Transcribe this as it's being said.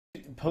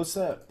post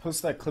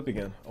that clip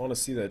again. I want to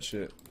see that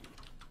shit.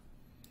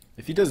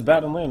 If he does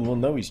bad on land, we'll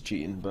know he's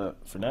cheating.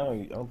 But for now,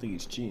 I don't think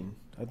he's cheating.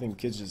 I think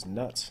the kid's just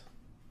nuts.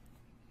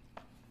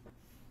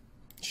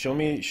 Send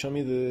me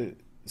the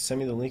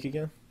link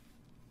again.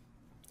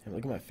 Hey,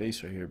 look at my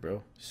face right here,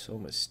 bro. So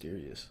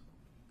mysterious.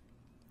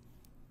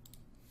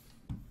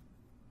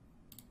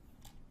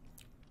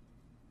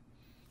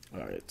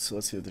 Alright, so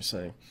let's see what they're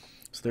saying.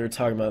 So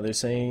they're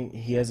saying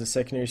he has a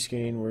secondary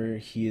screen where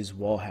he is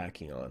wall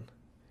hacking on.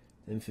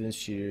 The infamous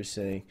cheater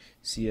saying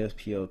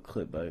CFPL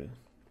clip by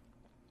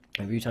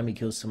every time he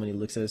kills someone he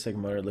looks at the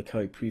second monitor, look how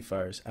he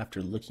pre-fires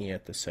after looking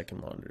at the second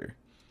monitor.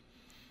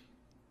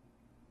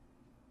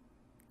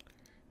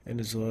 And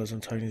as well as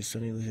I'm talking to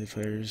Sunny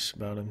players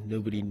about him,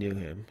 nobody knew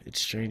him. It's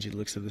strange he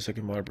looks at the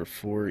second monitor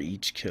before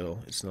each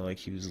kill. It's not like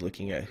he was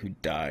looking at who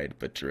died,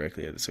 but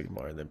directly at the second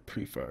monitor and then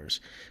pre-fires.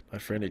 My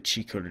friend, a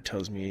cheat coder,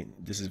 tells me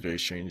this is very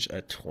strange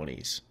at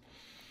 20s.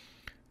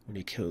 When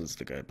he kills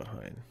the guy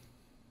behind.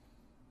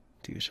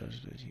 Take a shot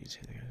to the G's,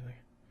 hit the guy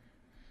like.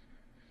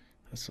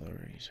 That's all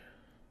right.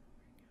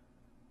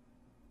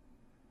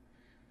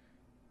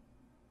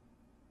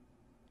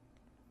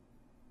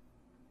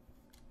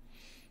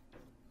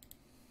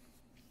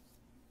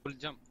 Full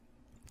jump.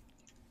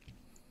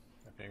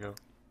 Okay, go.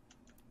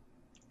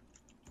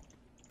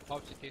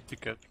 Half CT.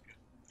 Ticket.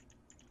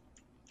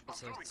 One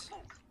side.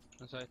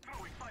 One side.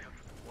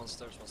 One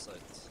stairs, one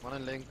side. One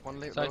in link, one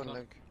link, Side one one.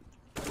 link.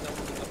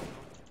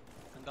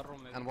 And the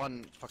room maybe. And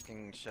one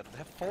fucking shed. They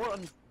have 4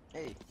 on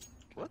A.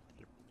 What?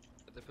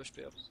 But they push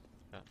B ups.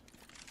 Yeah.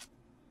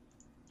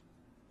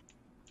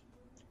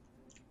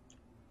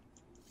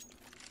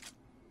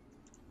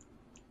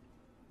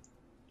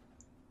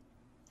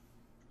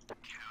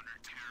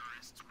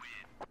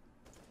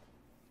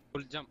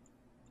 Full jump.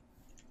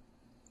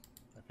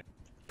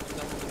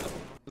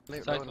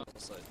 Link, Side one, one. One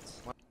side.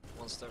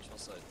 One stairs, one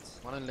side.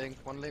 one in link,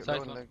 one link, Side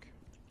one one. link.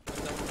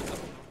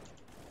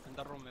 And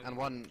the room maybe. And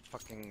one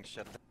fucking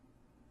shed.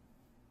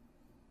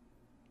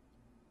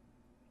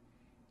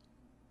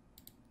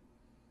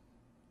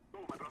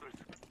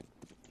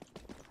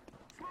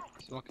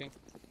 Smoking.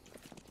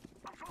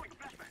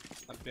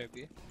 I'll play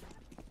B.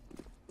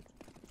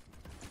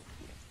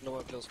 No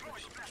one close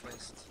connection.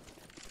 Fast.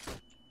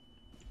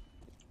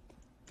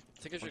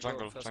 Think you should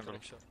Jungle, go fast jungle.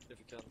 connection if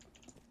you can.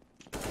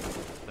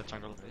 That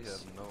jungle. You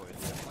have no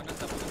idea. One at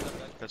the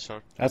back. Get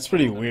short. That's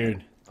pretty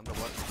weird. Under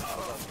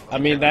what? I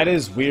mean, that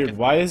is weird.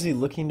 Why is he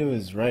looking to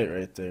his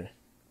right there?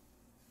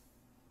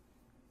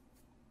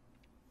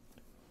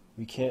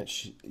 You can't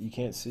see.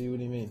 What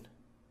do you mean?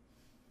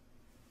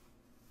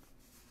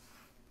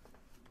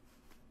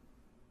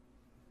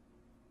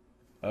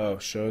 Oh,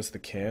 shows the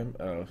cam.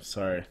 Oh,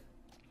 sorry.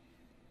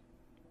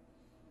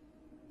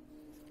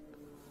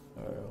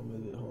 All right, I'll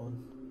move it. Hold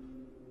on.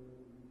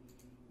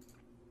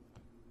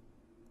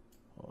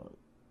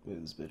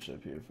 Move this bitch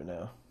up here for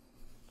now.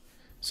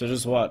 So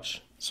just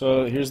watch.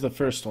 So here's the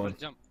first one. Full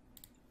jump.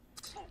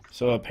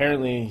 So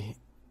apparently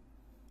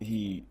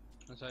he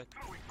One side.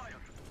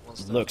 One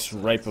stairs, looks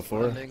one right side. before.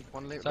 One link,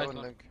 one link, Side one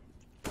one. link.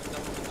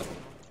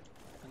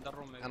 And the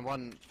room maybe. And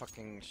one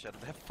fucking shed.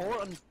 They have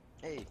 4 on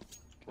A.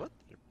 What?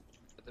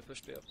 But they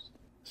push B ups.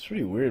 It's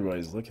pretty weird why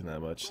he's looking that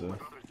much though.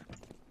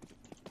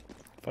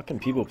 Fucking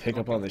people pick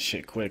up on this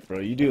shit quick, bro.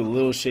 You do a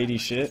little shady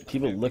shit,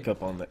 people look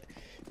up on that.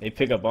 They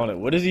pick up on it.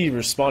 What does he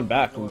respond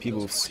back when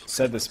people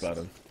said this about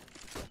him?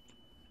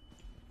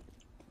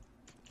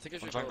 Think you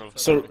should Jungle. go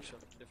fast So- connection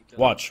if you can.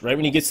 Watch, right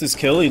when he gets this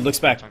kill, he looks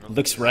back,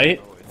 looks right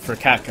for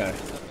cat guy.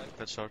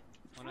 Get short.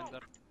 One in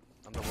there.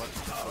 Under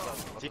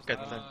what? Ticket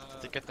then.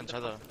 Ticket and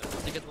shadow.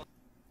 Ticket one.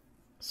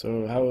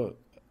 So how?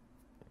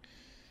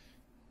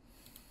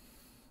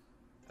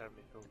 Tell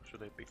me, who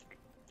should I pick?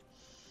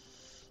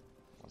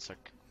 One sec.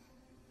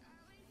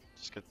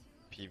 Just get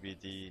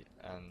PBD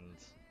and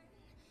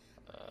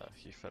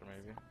Heifer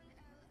maybe.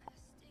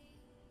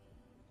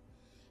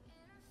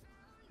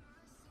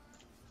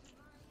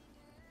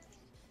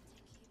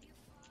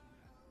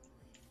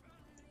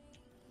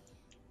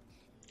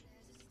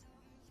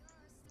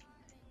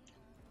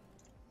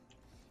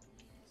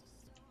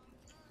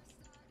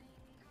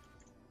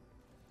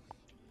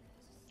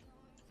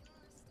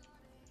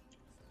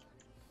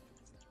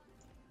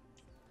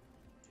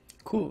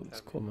 Cool, it's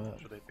a cool map.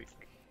 Should I pick?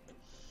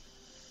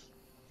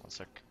 One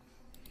sec.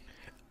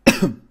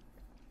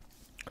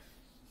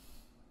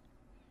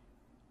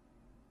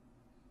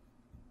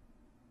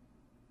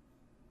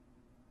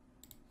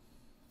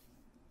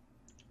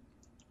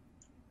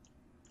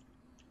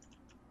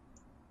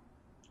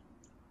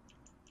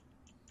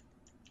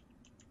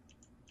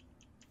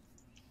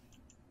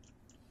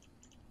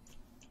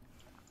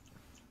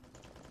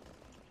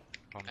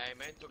 A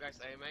main, 2 guys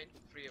A main,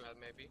 3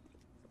 maybe.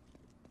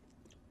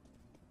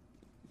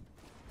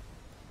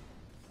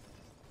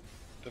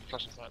 The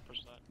flash aside, push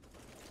aside.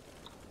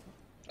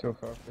 Two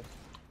coffee.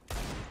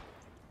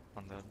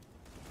 One dead.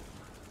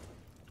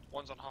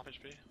 One's on half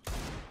HP.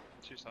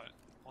 2 side.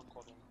 One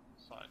quad, one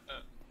side.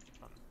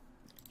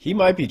 He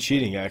might be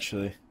cheating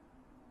actually.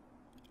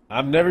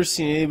 I've never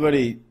seen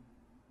anybody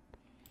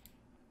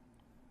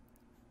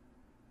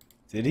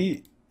Did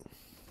he?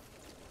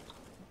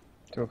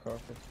 Two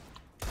office.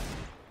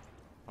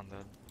 One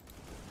dead.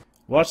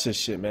 Watch this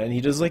shit, man. He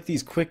does like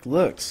these quick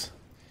looks.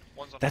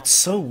 One's on That's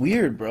so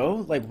weird, bro.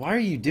 Like, why are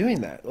you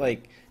doing that?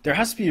 Like, there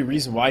has to be a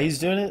reason why he's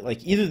doing it.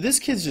 Like, either this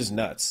kid's just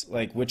nuts,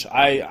 like, which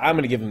I'm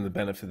gonna give him the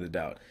benefit of the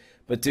doubt.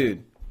 But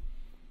dude,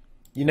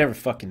 you never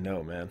fucking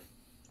know, man.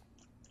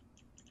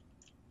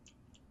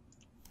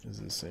 This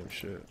is the same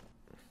shit.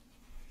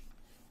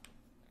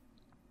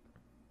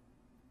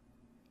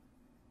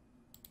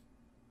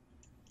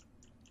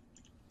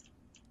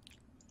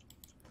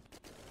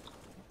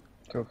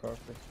 Two office.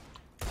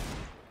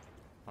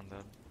 One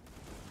dead.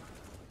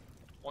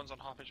 One's on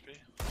half HP.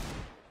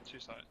 Two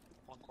side.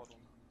 One quad, one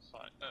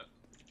side.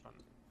 Front.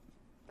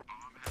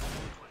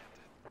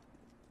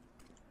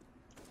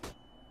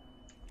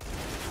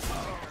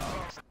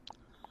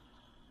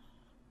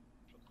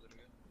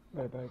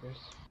 Bye bye, guys.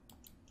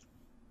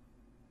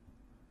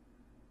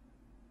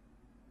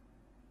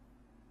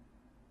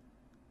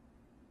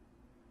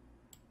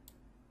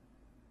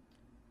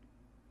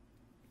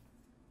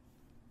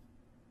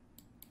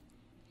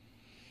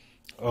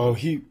 Oh,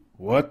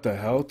 what the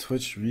hell?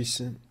 Twitch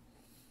recent.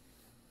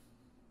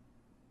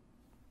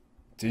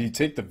 Did he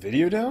take the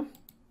video down?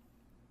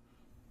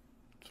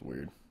 It's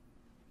weird.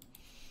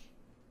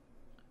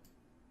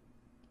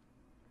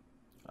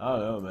 I don't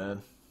know,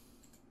 man.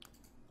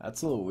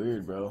 That's a little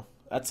weird, bro.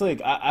 That's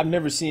like, I've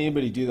never seen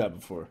anybody do that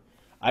before.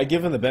 I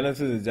give him the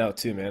benefit of the doubt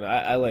too, man.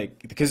 I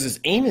like, because his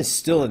aim is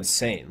still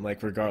insane,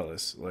 like,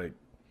 regardless. Like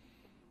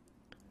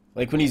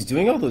when he's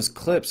doing all those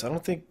clips, I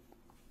don't think...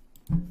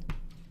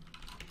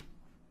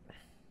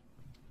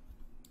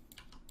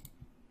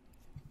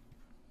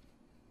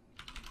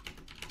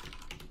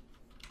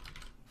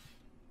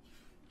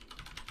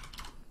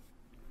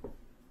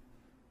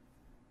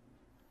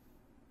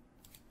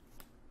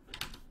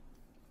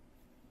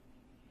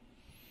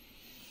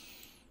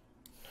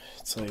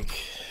 It's like,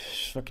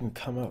 just fucking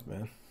come up,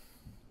 man.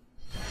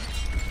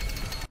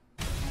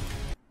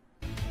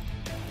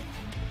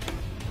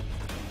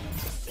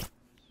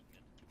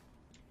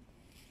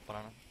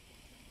 Banana.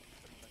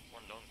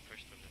 One long,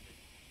 first one.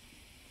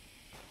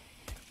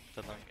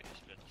 Dead long.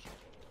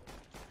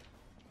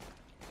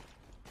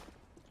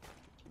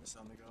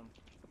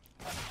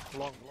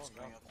 Long.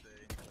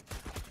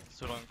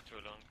 Too long. Too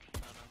long.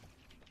 No.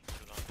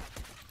 Too long.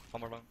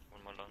 One more long.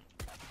 One more long.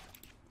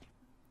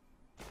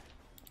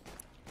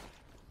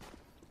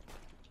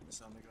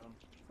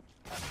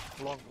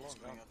 Long.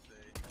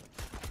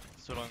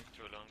 Too long.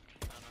 Too long.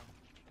 No.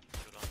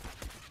 Too long.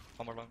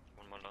 One more long.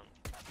 One more long.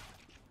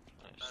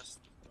 Nice.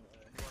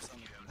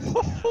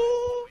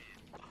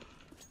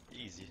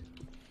 Easy.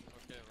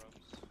 Okay,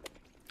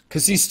 ROPZ.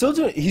 Cause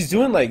he's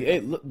doing like, hey,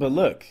 but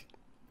look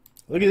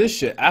at this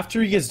shit.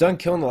 After he gets done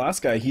killing the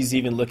last guy, he's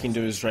even looking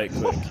to his right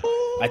quick.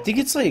 I think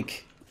it's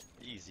like,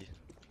 Easy.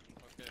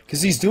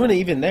 cause he's doing it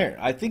even there.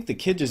 I think the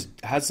kid just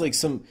has like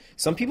some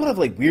people have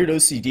like weird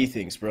OCD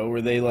things, bro,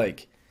 where they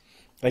like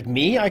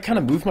me, I kind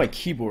of move my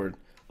keyboard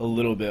a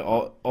little bit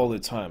all the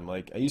time.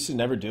 Like I used to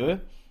never do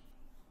it.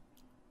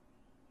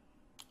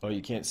 Oh,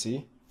 you can't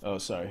see? Oh,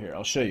 sorry. Here,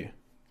 I'll show you.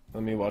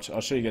 Let me watch.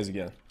 I'll show you guys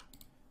again.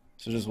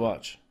 So just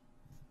watch.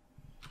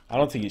 I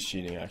don't think he's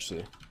cheating,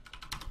 actually.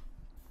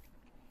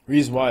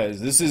 Reason why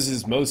is this is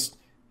his most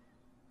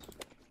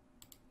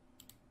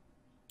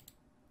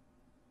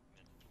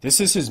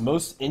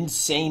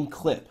insane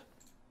clip.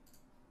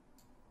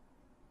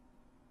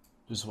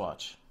 Just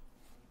watch.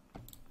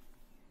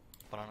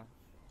 Banana.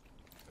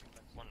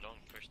 One long,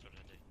 first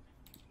already.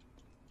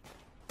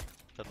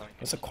 Dead long.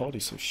 What's the quality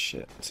so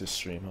shit? It's his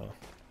stream, huh?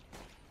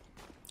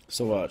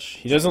 So watch.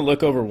 He doesn't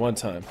look over one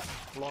time.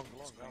 Long.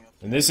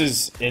 And this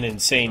is an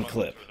insane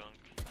clip. Too long.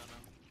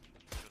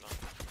 No. Too long.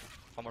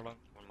 One more long.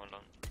 One more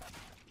long.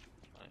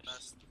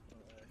 Nice.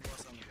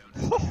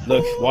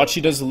 Look, watch, he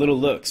does the little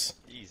looks.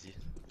 Easy.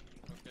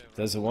 Okay,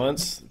 Does it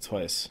once,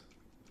 twice.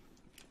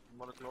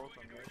 One close.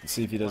 Let's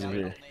see if he does it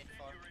here.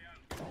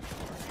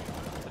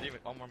 Leave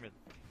it. One more mid.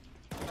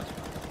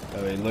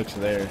 Oh, he looked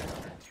there.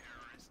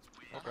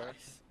 Okay.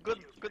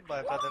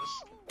 Goodbye,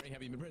 feathers. Very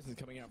heavy presence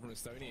coming out from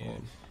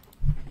Estonia.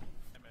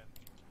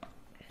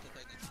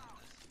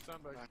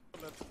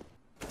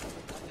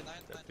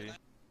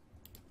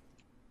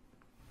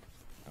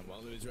 And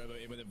while there was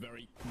Revo in with a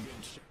very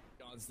good shot,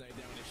 guard stayed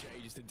down in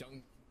shade just to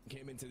dunk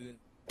him into the...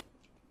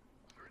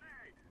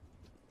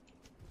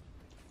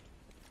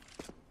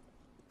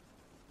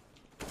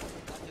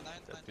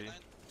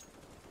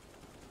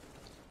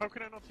 How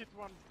can I not hit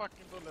one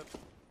fucking bullet?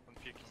 I'm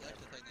peeking.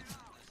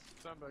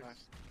 Sandbags.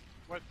 Nice.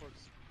 White box.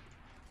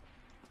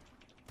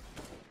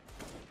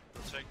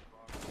 Check.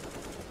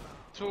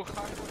 Too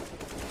high.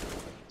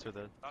 Two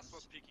dead. That's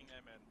what's peeking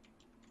A, man.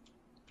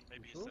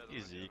 Maybe he said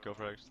Easy. Go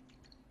for X.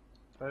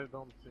 I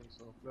don't think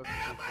so. Let's I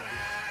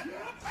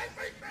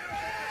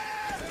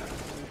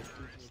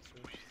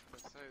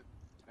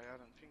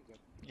don't think that.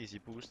 Easy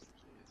boost.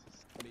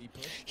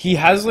 He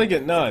has like a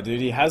dude.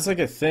 He has like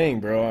a thing,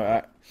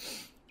 bro.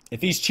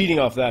 If he's cheating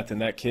off that, then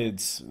that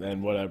kid's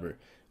then whatever.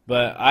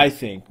 But I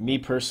think, me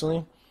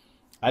personally,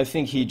 I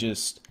think he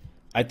just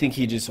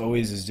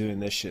always is doing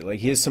this shit. Like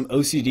he has some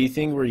OCD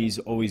thing where he's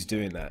always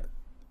doing that.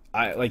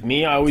 I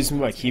always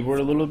move my keyboard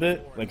a little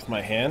bit, like with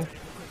my hand.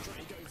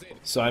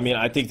 So I mean,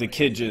 I think the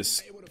kid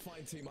just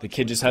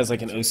has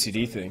like an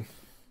OCD thing.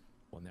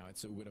 Well, now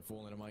it's all gonna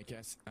fall into my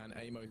guess, and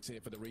Amo's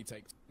here for the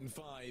retake.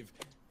 5.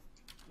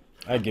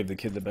 I'd give the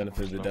kid the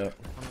benefit of the doubt.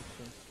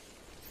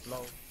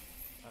 Low.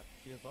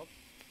 He is up.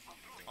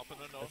 Up in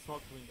the I nose.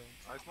 smoked window.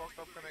 I smoked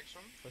up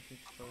connection. But he's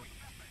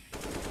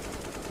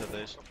close.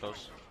 Today's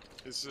close.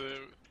 Is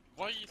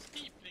why is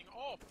he playing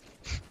off?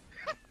 This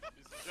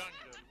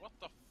jungle. What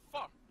the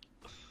fuck?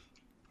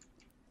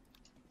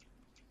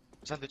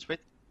 Sandwich, wait.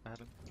 I had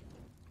him.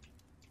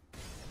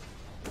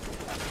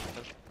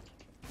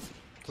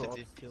 Two up,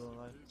 City. still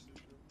alive.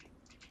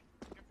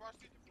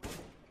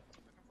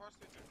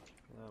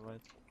 Yeah,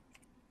 right.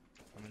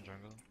 I'm in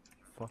jungle.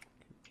 Fuck.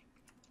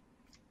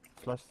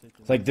 Flash city.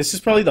 Like this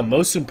is probably the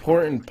most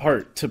important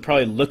part to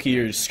probably look at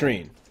your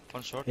screen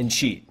One short. and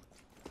cheat.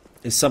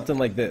 Is something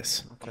like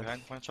this. One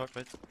behind, one short,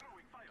 wait.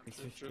 He's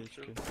 50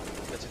 HP.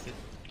 That's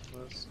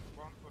it.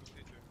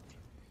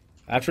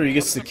 After he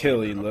gets the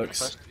kill, he looks.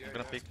 Fast. I'm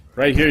gonna pick.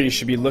 Right here, you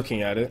should be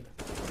looking at it.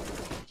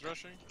 It's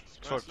rushing.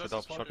 Short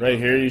without short. Right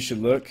here, you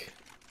should look.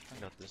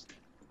 I got this.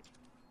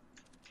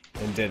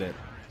 And didn't.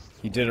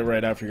 He did it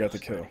right after he got the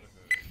kill.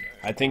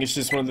 I think it's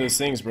just one of those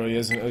things, bro. He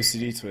has an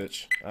OCD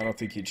twitch. I don't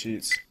think he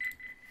cheats.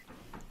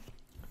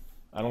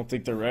 I don't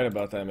think they're right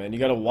about that, man. You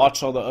gotta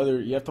watch all the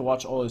other... You have to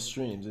watch all his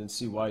streams and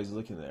see why he's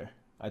looking there.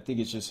 I think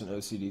it's just an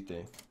OCD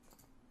thing.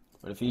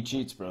 But if he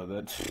cheats, bro,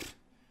 that...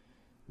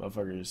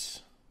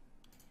 Motherfucker's...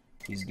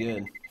 He's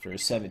good for a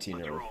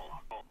 17-year-old.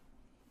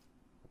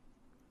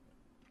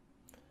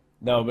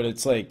 No, but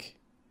it's like...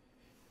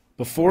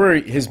 Before,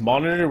 his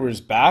monitor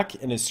was back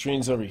and his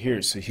screen's over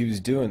here, so he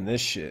was doing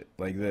this shit,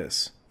 like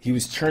this. He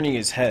was turning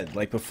his head.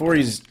 Like, before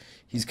he's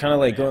kind of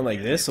like going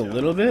like this a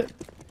little bit.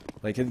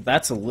 Like,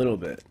 that's a little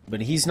bit.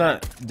 But he's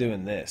not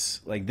doing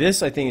this. Like,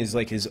 this, I think, is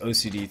like his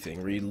OCD thing,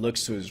 where he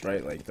looks to his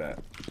right like that.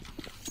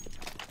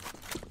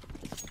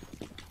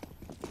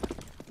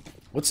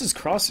 What's his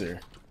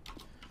crosshair?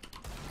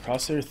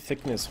 Crosshair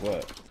thickness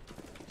what?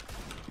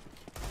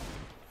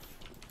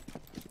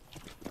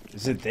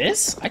 Is it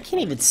this? I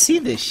can't even see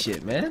this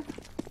shit, man.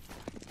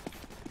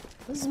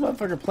 This is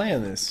motherfucker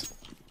playing this.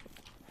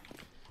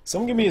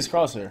 Someone give me his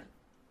crosshair.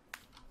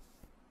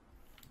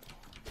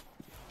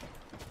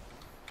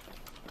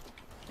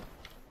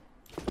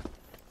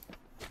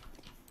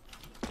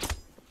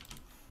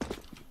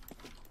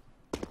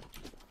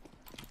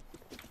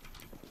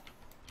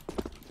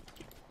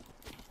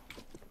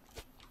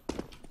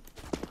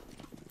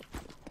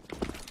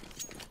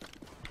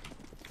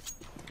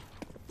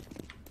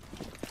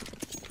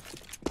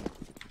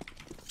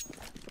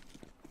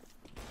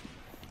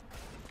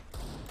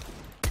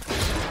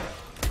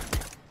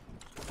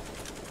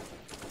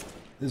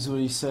 This is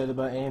what he said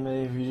about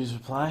AMA reader's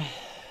reply.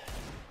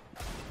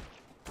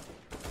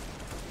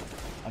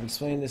 I've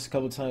explained this a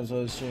couple times while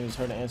I was streaming. It's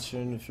hard to answer,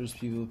 and the first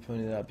people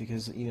pointed it out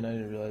because even I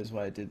didn't realize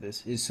why I did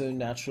this. It's so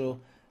natural.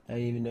 I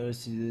didn't even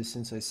notice to do this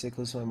since I sit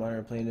close to my monitor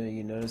and playing it.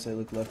 You notice I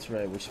look left to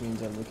right, which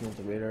means I'm looking at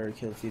the radar or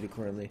kill feed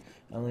accordingly.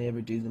 I only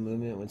ever do the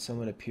movement when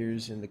someone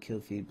appears in the kill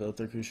feed. Both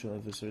are crucial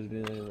emphasis.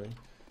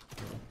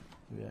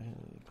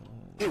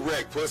 Get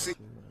wrecked, pussy.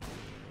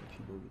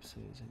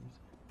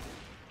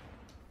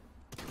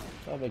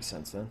 That makes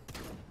sense then.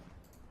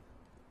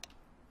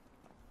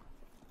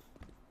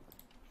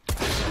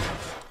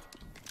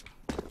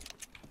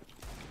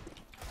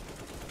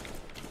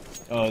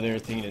 Oh, they're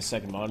thinking his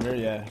second monitor?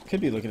 Yeah,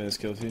 could be looking at his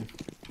kill feed.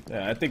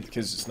 Yeah, I think the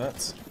kid's just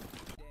nuts.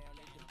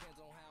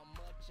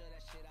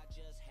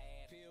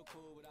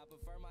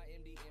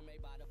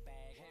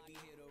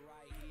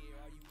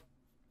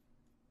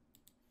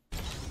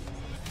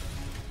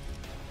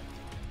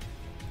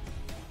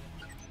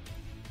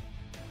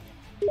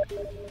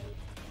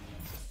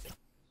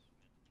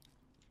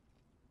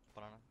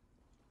 Banana.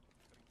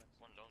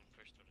 One long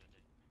pushed already.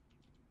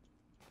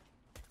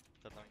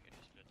 That long. It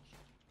is split.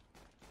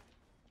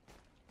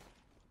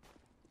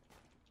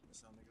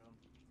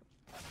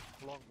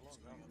 Long.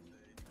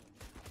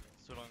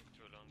 Too long.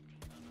 Too long.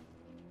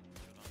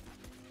 Too long.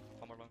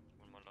 One more long.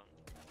 One more long.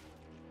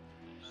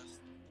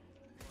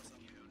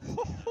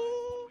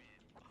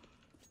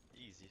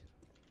 Easy.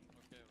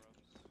 Okay,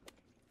 ROPZ.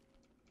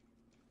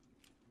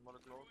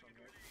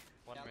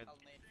 One mid.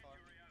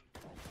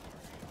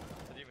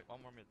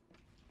 One more mid.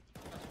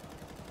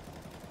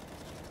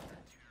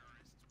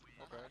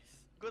 Okay.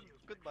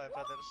 Goodbye,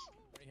 feathers.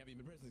 Very heavy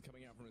presence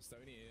coming out from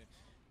Estonia here.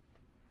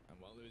 And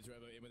while Lewis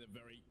Revo in with a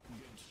very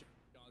good shot,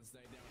 stay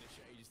down in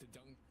shade just to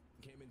dunk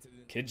him into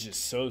the... Kid's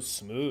just so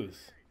smooth.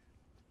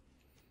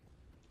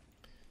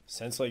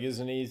 Sense like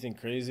isn't anything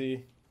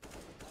crazy.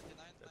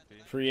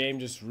 Free aim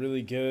just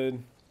really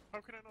good.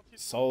 How can I not hit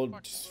Solid,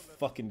 one just fucking bullet?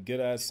 fucking good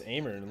ass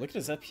aimer. And look at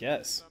his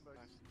FPS.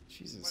 Sandbags.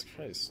 Jesus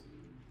Christ.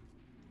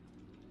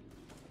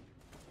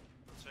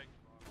 Check.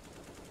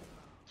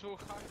 Too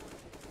high.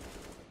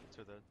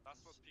 To the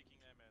Last was peeking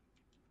A man.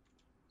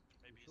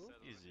 Maybe he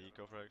said easy.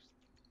 Go for X.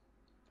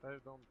 I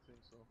don't think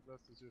so.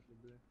 That's just usually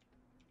B.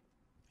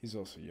 He's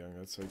also young,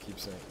 that's what I keep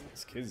saying.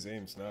 This kid's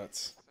aim's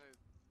nuts.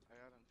 I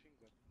don't think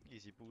that.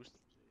 Easy boost.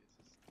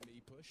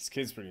 Me push. This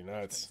kid's pretty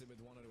nuts. Comes in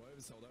with one on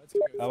oversold, though. It's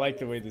gonna go I like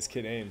the way this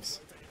kid aims.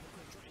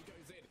 He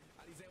goes in,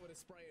 and he's able to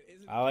spray it.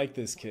 Isn't I like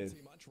this kid.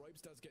 too much.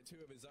 Ropes does get 2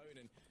 of his own,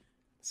 and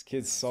This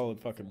kid's a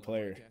solid fucking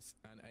player.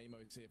 And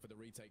Amos here for the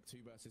retake. 2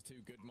 versus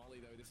 2. Good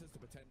molly though. This has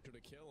the potential to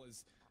kill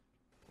as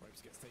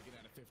Ropes gets taken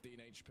out of 15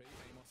 HP.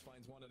 Amos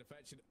finds one in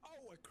affection.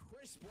 Oh, a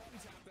crisp one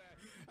tap there.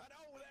 And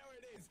oh, there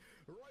it is.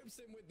 Ropes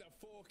in with the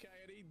 4K,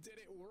 and he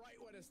did it right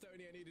when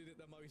Estonia needed it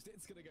the most.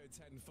 It's going to go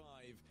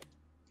 10-5.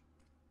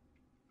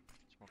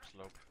 Smoke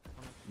slope.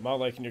 I'm not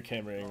liking your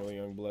camera angle,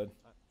 young blood.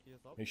 He is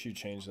up. Make sure you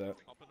change that.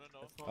 Up and then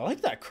That's no. I like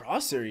that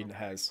crosshair he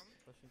has.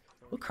 Flashing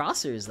to What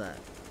crosshair is that?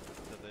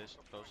 That is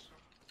close.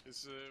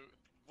 Is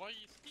why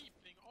is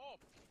keeping up?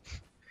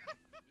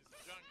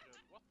 This jungle.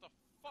 What the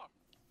fuck?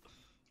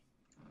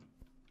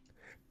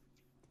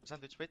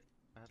 Sandwich, wait.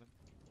 I have him.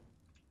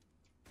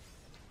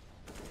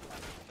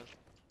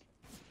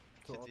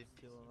 Two up, City.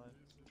 still alive.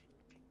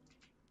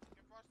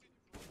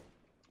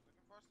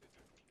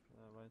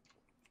 Right.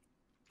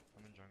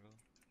 I'm in jungle.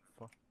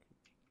 Fuck.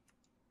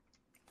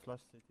 Flash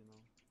city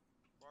now.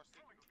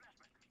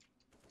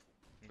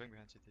 I'm going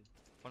behind city.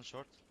 One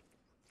short.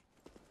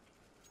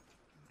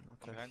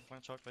 Okay. Behind,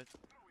 one short, wait.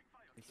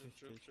 He's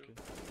 50 HP.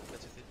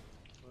 That's city.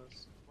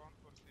 Nice.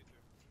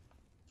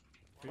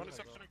 Scream One is as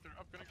up well. connector,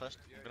 up I'm connector. flashed.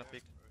 I'm gonna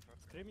pick.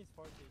 Scream is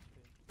 40 HP.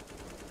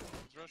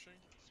 He's rushing.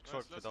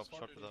 Short Nice, without, last is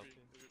short 40 without.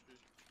 AVP.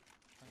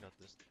 I got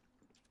this.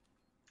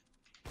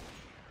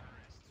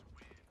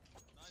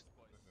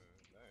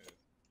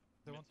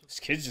 This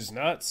kid's just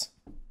nuts.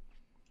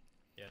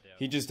 Yeah, they are.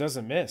 He just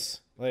doesn't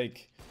miss.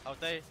 Like Oh,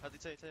 they. How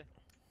did they?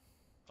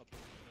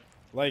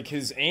 Like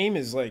his aim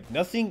is like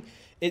nothing.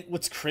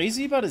 What's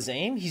crazy about his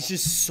aim? He's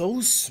just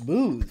so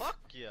smooth. Fuck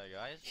yeah,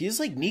 guys. He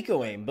is like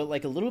Nico aim, but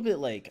like a little bit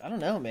like I don't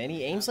know, man.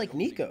 He aims like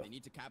Nico. They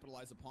need to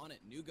capitalize upon it.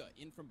 Nuga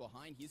in from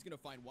behind. He's going to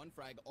find one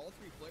frag. All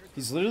 3 players.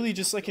 He's literally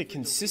just like a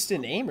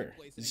consistent aimer.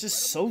 He's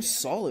just so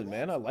solid,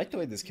 man. I like the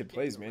way this kid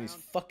plays, man. He's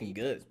fucking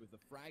good.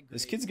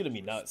 This kid's gonna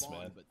be nuts,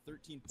 man.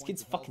 This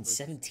kid's fucking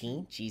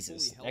 17.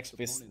 Jesus.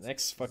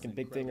 Next fucking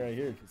big thing right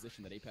here.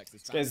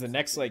 This guy's the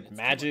next like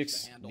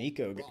Magic's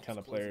Nico kind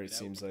of player. It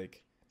seems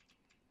like.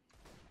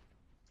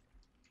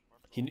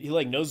 He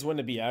like knows when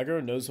to be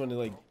aggro, knows when to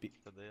like be.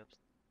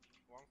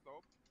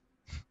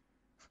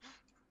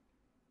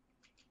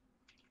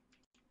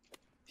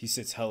 He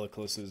sits hella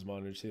close to his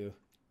monitor too.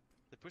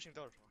 They're pushing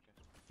door. Okay.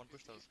 One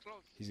push door.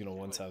 He's gonna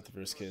one tap the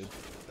first kid.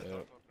 Yeah.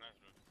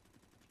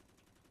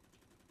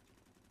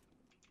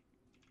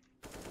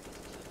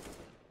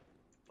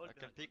 I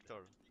can peek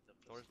door.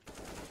 Door.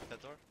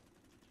 That door.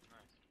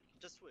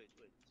 Just wait.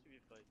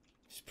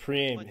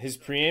 3v5. His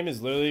pre-aim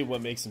is literally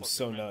what makes him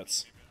so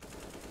nuts.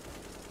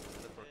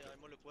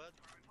 I'm on the quad.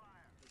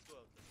 Let's go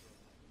out.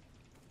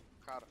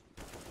 Cara.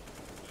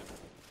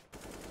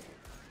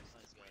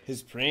 Nice guys.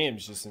 His pre-aim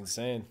is just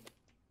insane.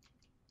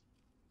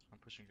 I'm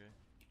pushing gay.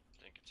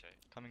 Think it's A.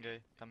 Coming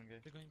gay. Coming gay.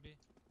 They're going B.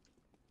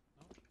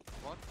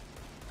 One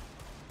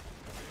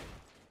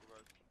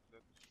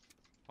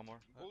more.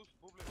 Nice. He's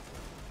behind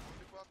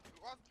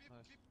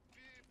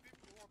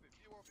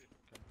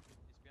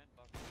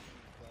back.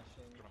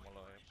 Gonna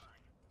molly.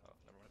 Oh,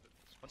 never mind.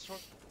 One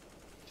short.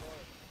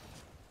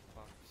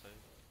 Fuck,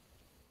 save.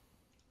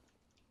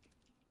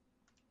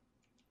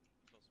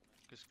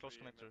 Close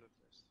connector.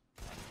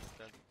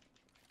 Dead.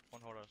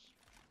 One horrors.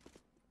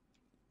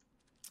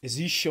 Is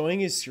he showing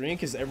his screen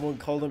because everyone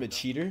called him a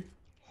cheater?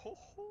 Ho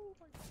ho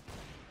my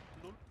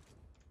god.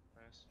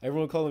 Nice.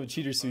 Everyone called him a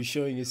cheater, so he's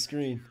showing his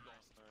screen.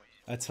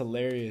 That's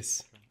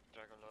hilarious.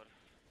 Dragon Lord.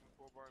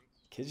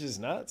 Kid's just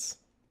nuts.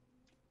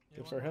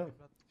 Good for him.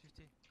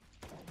 50.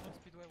 One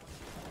speedway, one.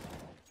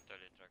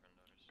 Dirty Dragon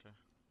Lord. Okay.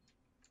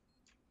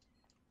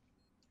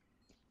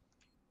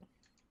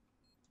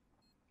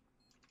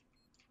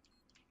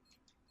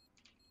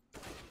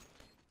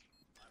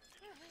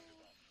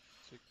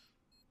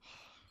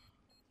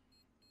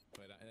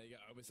 But there you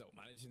go, Oversoul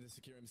managing to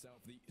secure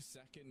himself the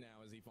second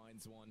now as he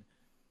finds one.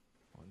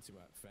 Onto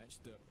Fetch,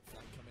 the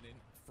flag coming in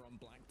from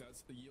Black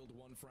does yield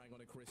one frag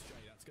on a Chris J.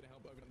 That's going to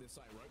help open up this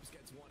side. Ropes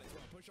gets one as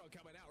well. Push on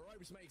coming out.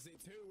 Ropes makes it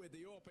 2 with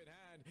the AWP in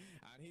hand,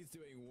 and he's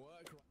doing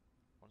work.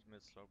 One's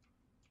mid slope.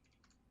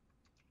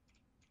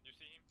 You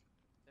see him?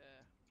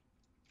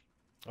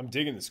 Yeah. I'm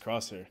digging this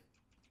crosshair.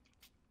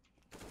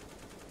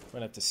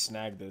 Might have to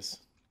snag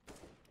this.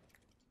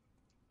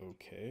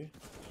 Okay.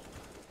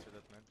 See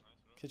that man?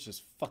 Kid's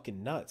just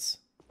fucking nuts.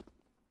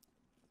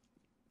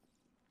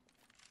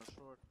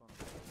 Short one.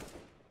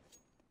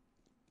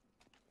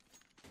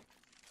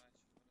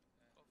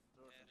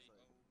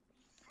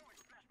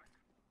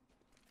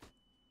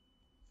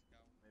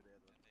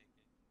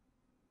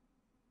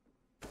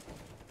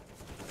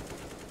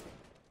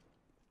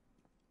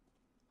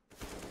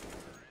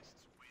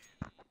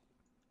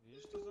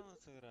 Видишь, что за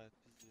нас играет,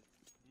 пиздец.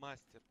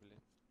 Мастер,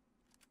 блин.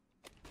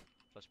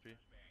 Flash P. I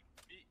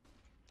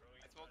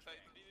smoke side.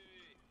 B.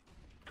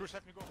 Push,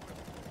 let me go.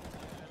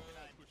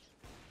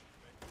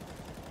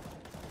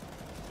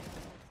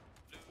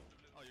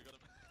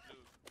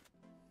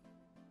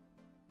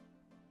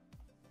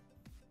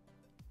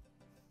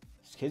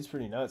 This kid's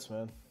pretty nuts,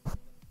 man.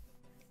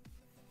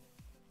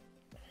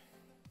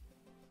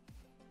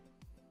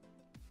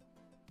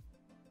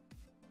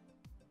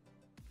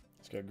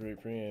 He's got great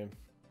pre-aim.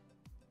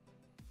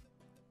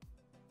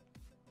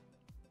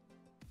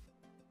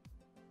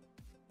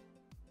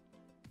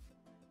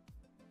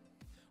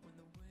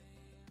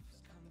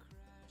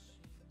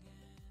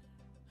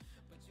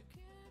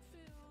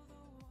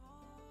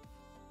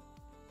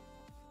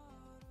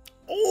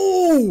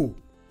 Oh!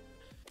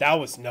 That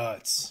was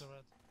nuts.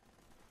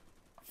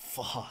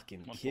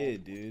 Fucking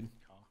kid, dude.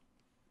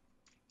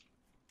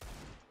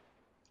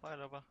 Bye,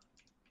 Loba.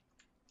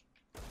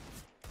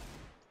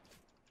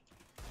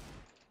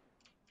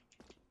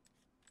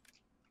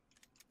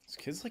 This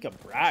kid's like a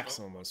Brax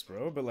almost,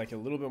 bro, but like a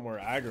little bit more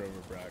aggro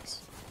over Brax.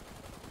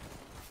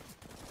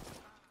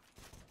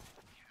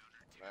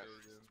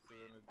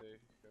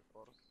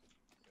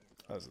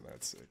 That wasn't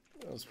that sick.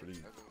 That was pretty.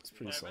 It's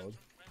pretty solid.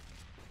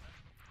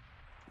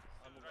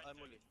 I'm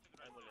only.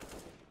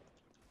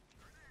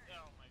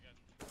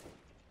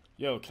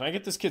 Yo, can I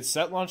get this kid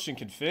set launched and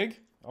config?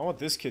 I want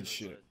this kid's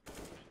shit.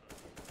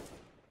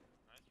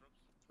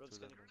 Robs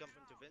can come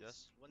into Vince.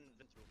 Yes. One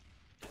Vince room.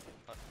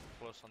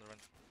 Close on the run.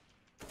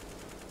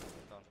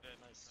 Down.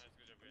 Nice.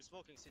 I'm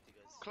smoking city,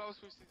 guys.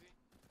 Close with CZ.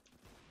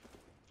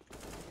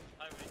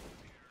 Highway.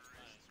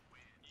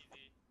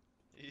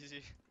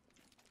 Easy.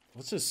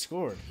 What's his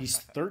score? He's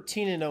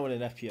 13-0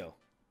 in an FPL.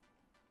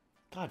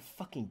 God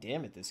fucking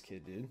damn it, this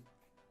kid, dude.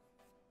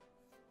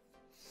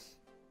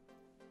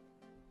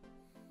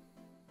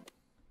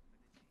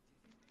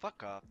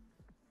 Fuck up.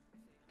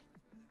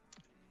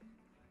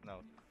 No.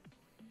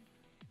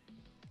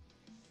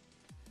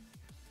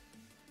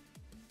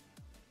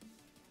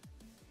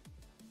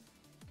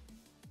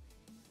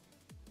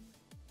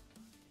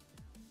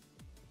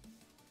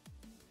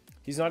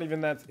 He's not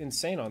even that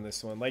insane on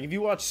this one. Like, if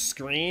you watch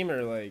Scream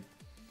or, like,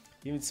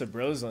 even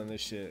Sabros on this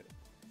shit,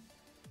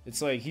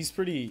 it's like, he's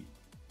pretty...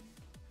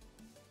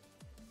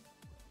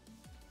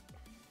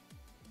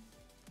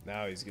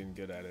 Now he's getting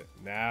good at it.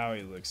 Now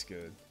he looks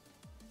good.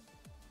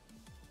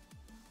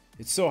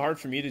 It's so hard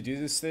for me to do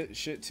this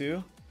shit,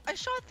 too. I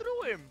shot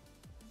through him!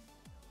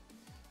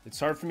 It's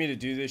hard for me to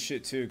do this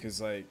shit, too, because,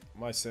 like,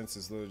 my sense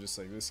is literally just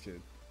like this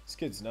kid. This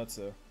kid's nuts,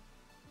 though.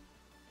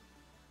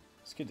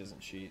 This kid doesn't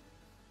cheat.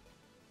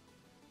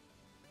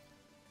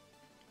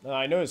 No,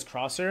 I know his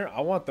crosshair. I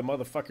want the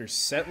motherfucker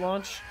set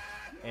launch.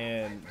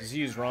 And does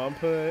he use ROM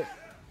put? And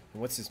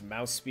what's his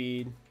mouse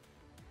speed?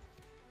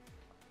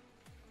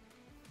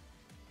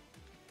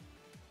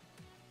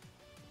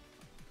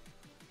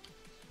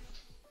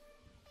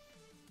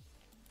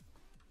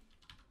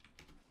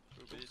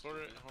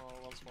 Sorry,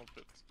 one small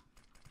pit.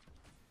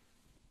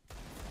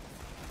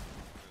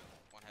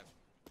 One heaven.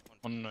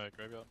 One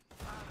graveyard.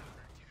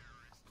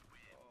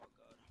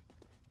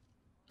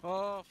 Oh god.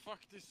 Oh, fuck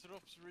this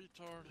ROPZ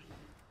retard.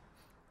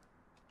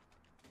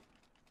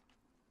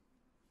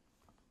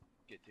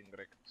 Getting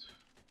wrecked.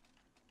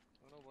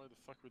 I don't know why the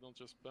fuck we don't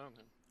just ban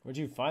him. Where'd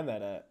you find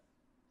that at,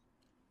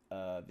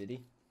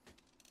 Viddy?